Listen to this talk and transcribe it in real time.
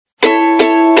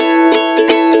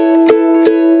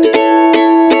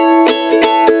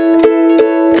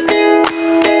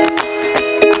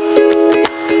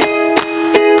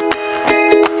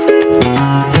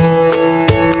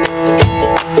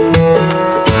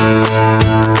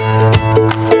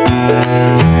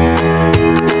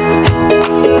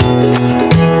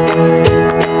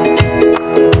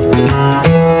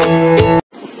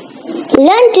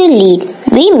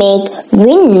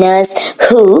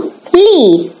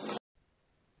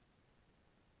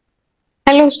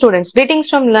Hello students, greetings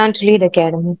from Learn to Lead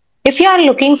Academy. If you are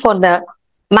looking for the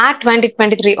MAT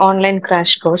 2023 online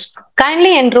crash course,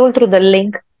 kindly enroll through the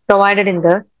link provided in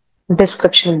the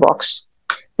description box.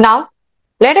 Now,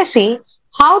 let us see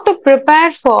how to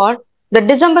prepare for the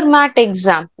December MAT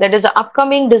exam, that is the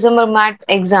upcoming December MAT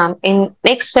exam in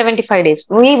next 75 days.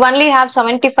 We only have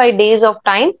 75 days of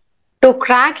time to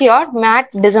crack your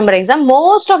MAT December exam.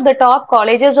 Most of the top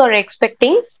colleges are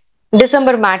expecting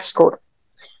December MAT score.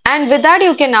 And with that,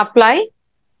 you can apply,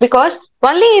 because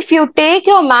only if you take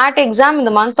your MAT exam in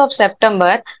the month of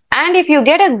September and if you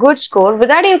get a good score, with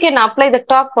that you can apply the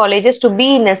top colleges to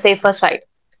be in a safer side.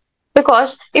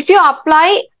 Because if you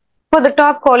apply for the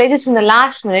top colleges in the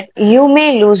last minute, you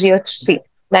may lose your seat.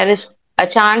 There is a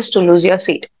chance to lose your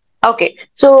seat. Okay,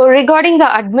 so regarding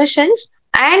the admissions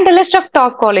and the list of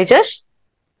top colleges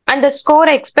and the score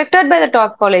expected by the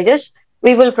top colleges,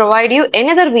 we will provide you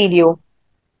another video,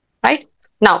 right?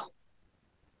 Now,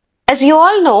 as you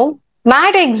all know,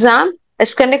 MAT exam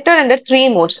is conducted under three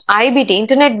modes: IBT,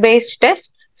 internet-based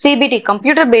test, CBT,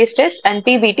 computer-based test, and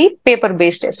PBT,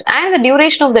 paper-based test. And the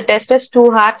duration of the test is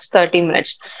 2 hours 30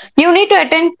 minutes. You need to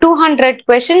attend 200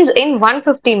 questions in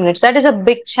 150 minutes. That is a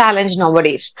big challenge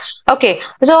nowadays. Okay,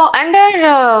 so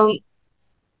under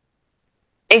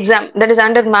exam, that is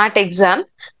under MAT exam,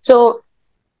 so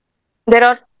there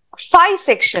are 5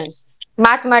 sections: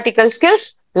 mathematical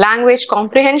skills, language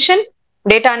comprehension,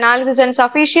 data analysis and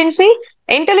sufficiency,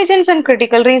 intelligence and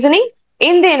critical reasoning,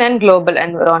 Indian and global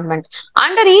environment.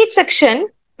 Under each section,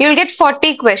 you'll get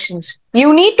 40 questions.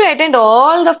 You need to attend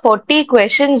all the 40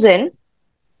 questions in,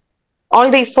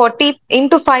 all the 40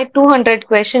 into 5, 200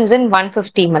 questions in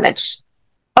 150 minutes.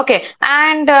 Okay,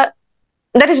 and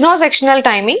there is no sectional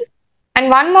timing. And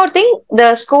one more thing,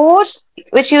 the scores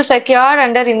which you secure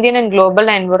under Indian and global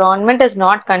environment is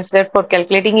not considered for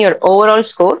calculating your overall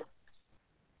score.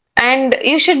 And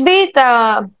you should be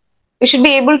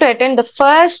able to attend the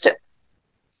first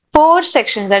 4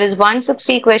 sections, that is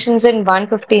 160 questions in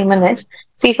 150 minutes.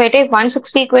 See, if I take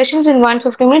 160 questions in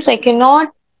 150 minutes, I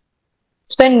cannot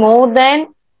spend more than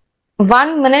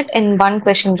 1 minute in one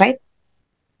question, right?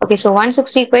 Okay, so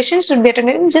 160 questions should be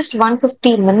attended in just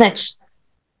 150 minutes.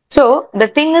 So the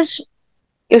thing is,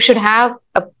 you should have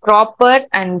a proper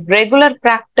and regular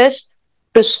practice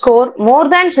to score more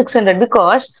than 600,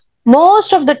 because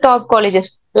most of the top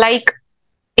colleges, like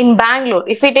in Bangalore,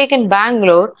 if we take in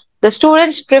Bangalore, the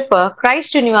students prefer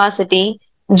Christ University,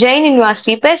 Jain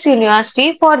University, PES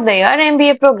University for their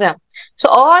MBA program. So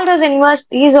all those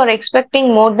universities are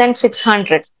expecting more than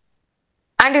 600.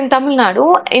 And in Tamil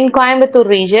Nadu, in Coimbatore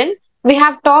region, we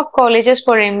have top colleges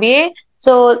for MBA.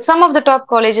 So some of the top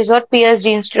colleges are PSG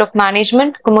Institute of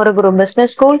Management, Kumaraguru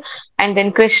Business School, and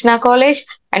then Krishna College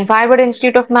and Firebird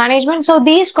Institute of Management. So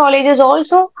these colleges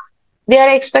also, they are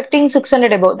expecting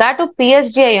 600 above. That to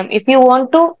PSGIM. If you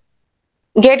want to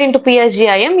get into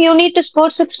PSGIM, you need to score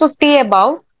 650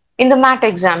 above in the MAT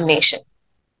examination.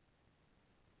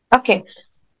 Okay,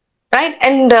 right?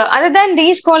 And other than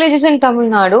these colleges in Tamil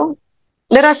Nadu,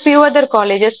 there are few other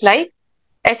colleges like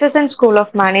SSN School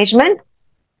of Management,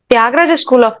 Tyagaraja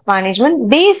School of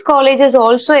Management. These colleges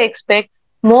also expect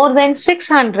more than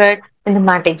 600 in the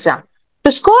MAT exam.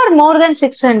 To score more than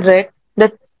 600,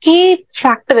 the key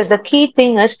factor is, the key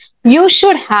thing is, you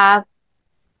should have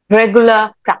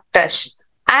regular practice.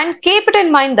 And keep it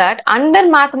in mind that under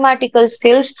mathematical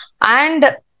skills and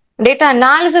data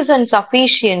analysis and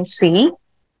sufficiency,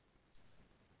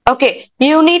 okay,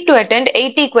 you need to attend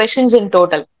 80 questions in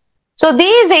total. So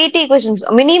these 80 questions,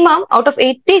 minimum out of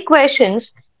 80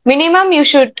 questions, minimum you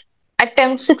should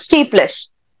attempt 60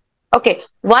 plus. Okay,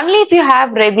 only if you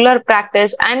have regular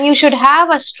practice, and you should have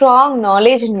a strong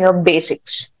knowledge in your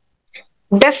basics.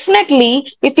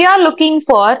 Definitely, if you are looking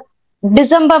for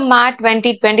December MAT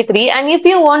 2023 and if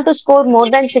you want to score more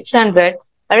than 600,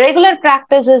 regular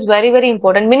practice is very, very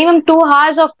important. Minimum 2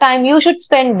 hours of time you should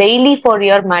spend daily for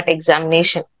your MAT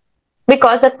examination.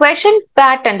 Because the question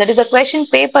pattern, that is the question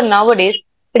paper nowadays,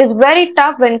 it is very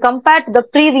tough when compared to the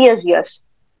previous years.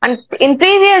 And in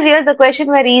previous years, the question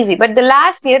were easy, but the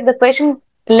last year, the question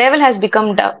level has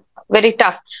become very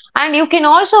tough. And you can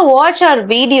also watch our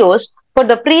videos for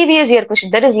the previous year question,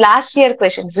 that is last year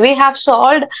questions. We have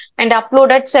solved and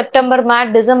uploaded September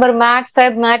MAT, December MAT,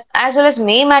 Feb MAT, as well as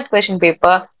May MAT question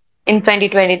paper in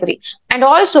 2023. And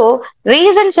also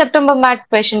recent September MAT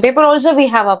question paper also we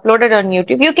have uploaded on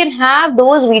YouTube. You can have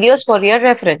those videos for your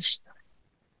reference.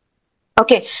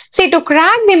 Okay, see, to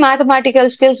crack the mathematical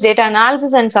skills, data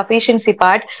analysis and sufficiency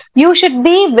part, you should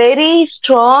be very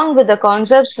strong with the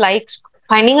concepts like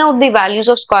finding out the values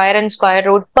of square and square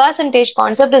root. Percentage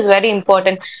concept is very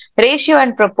important. Ratio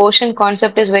and proportion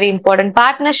concept is very important.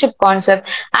 Partnership concept,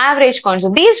 average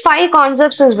concept. These 5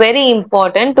 concepts is very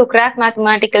important to crack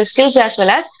mathematical skills as well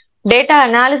as data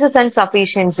analysis and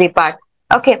sufficiency part.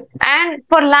 Okay, and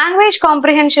for language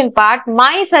comprehension part,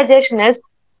 my suggestion is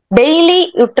daily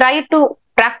you try to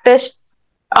practice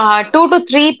 2 to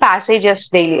 3 passages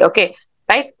daily. Okay,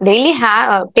 right? Daily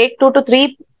take 2 to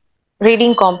 3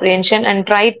 reading comprehension and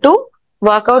try to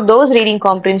work out those reading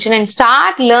comprehension and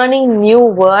start learning new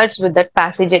words with that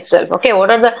passage itself. Okay, what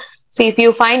are the, see, if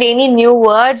you find any new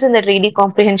words in the reading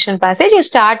comprehension passage, you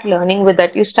start learning with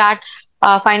that. You start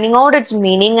finding out its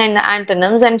meaning and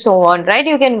antonyms and so on, right?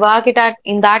 You can work it out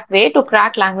in that way to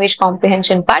crack language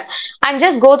comprehension part and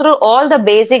just go through all the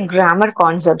basic grammar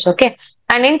concepts. Okay,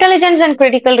 and intelligence and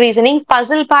critical reasoning,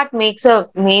 puzzle part makes a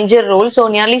major role. So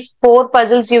nearly 4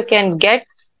 puzzles you can get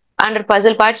under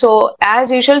puzzle part. So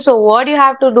as usual, so what you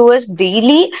have to do is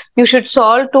daily you should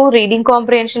solve 2 reading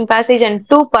comprehension passage and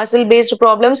 2 puzzle based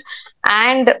problems.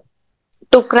 And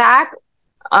to crack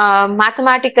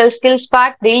mathematical skills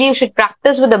part, daily you should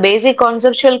practice with the basic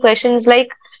conceptual questions like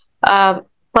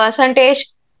percentage,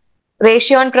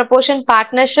 ratio and proportion,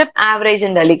 partnership, average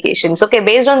and allocations. Okay,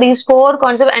 based on these 4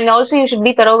 concepts, and also you should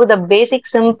be thorough with the basic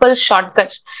simple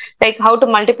shortcuts like how to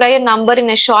multiply a number in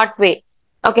a short way.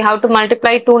 Okay, how to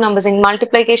multiply 2 numbers in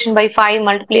multiplication by 5,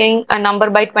 multiplying a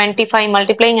number by 25,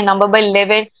 multiplying a number by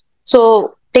 11.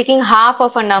 So taking half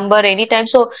of a number anytime.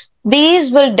 So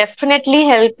these will definitely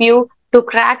help you to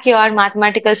crack your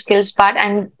mathematical skills part,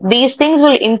 and these things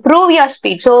will improve your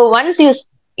speed. So once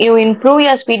you improve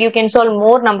your speed, you can solve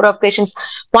more number of questions.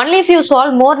 Only if you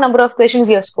solve more number of questions,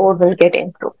 your score will get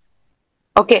improved.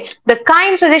 Okay, the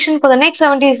kind suggestion for the next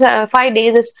 75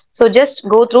 days is, so just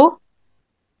go through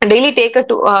daily, take a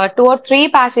 2 or 3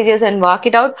 passages and work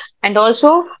it out, and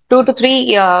also 2 to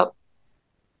 3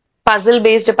 puzzle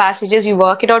based passages, you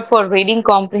work it out for reading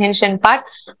comprehension part,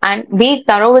 and be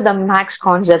thorough with the max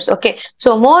concepts. Okay,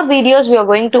 so more videos we are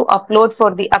going to upload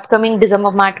for the upcoming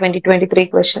December MAT 2023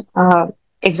 question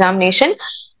examination.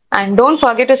 And don't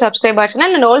forget to subscribe our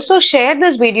channel and also share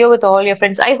this video with all your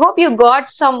friends. I hope you got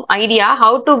some idea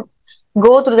how to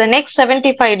go through the next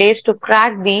 75 days to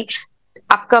crack the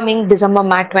upcoming December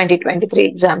MAT 2023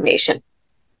 examination.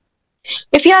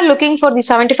 If you are looking for the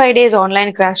 75 days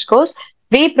online crash course,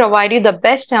 we provide you the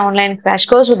best online crash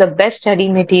course with the best study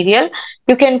material.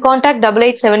 You can contact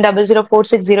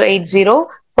 8870046080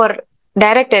 for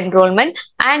direct enrollment,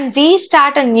 and we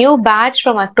start a new batch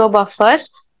from October 1st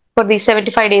for the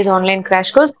 75 days online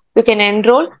crash course. You can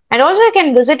enroll, and also you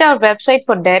can visit our website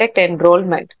for direct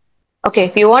enrollment. Okay,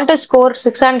 if you want to score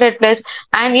 600 plus,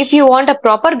 and if you want a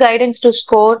proper guidance to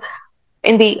score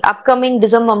in the upcoming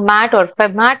December MAT or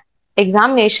Feb MAT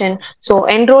examination, so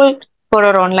enroll for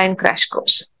our online crash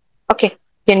course. Okay,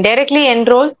 you can directly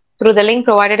enroll through the link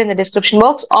provided in the description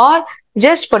box, or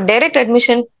just for direct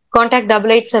admission, contact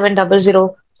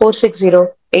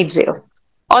 8870046080.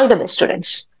 All the best,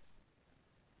 students.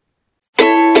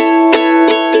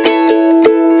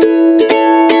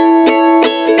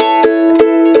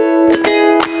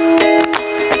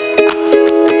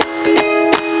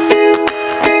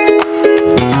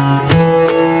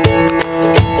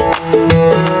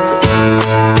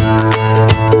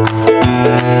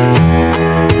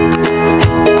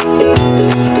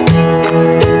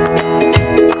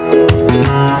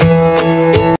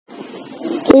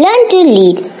 Learn to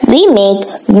lead. We make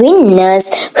winners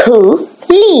who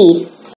lead.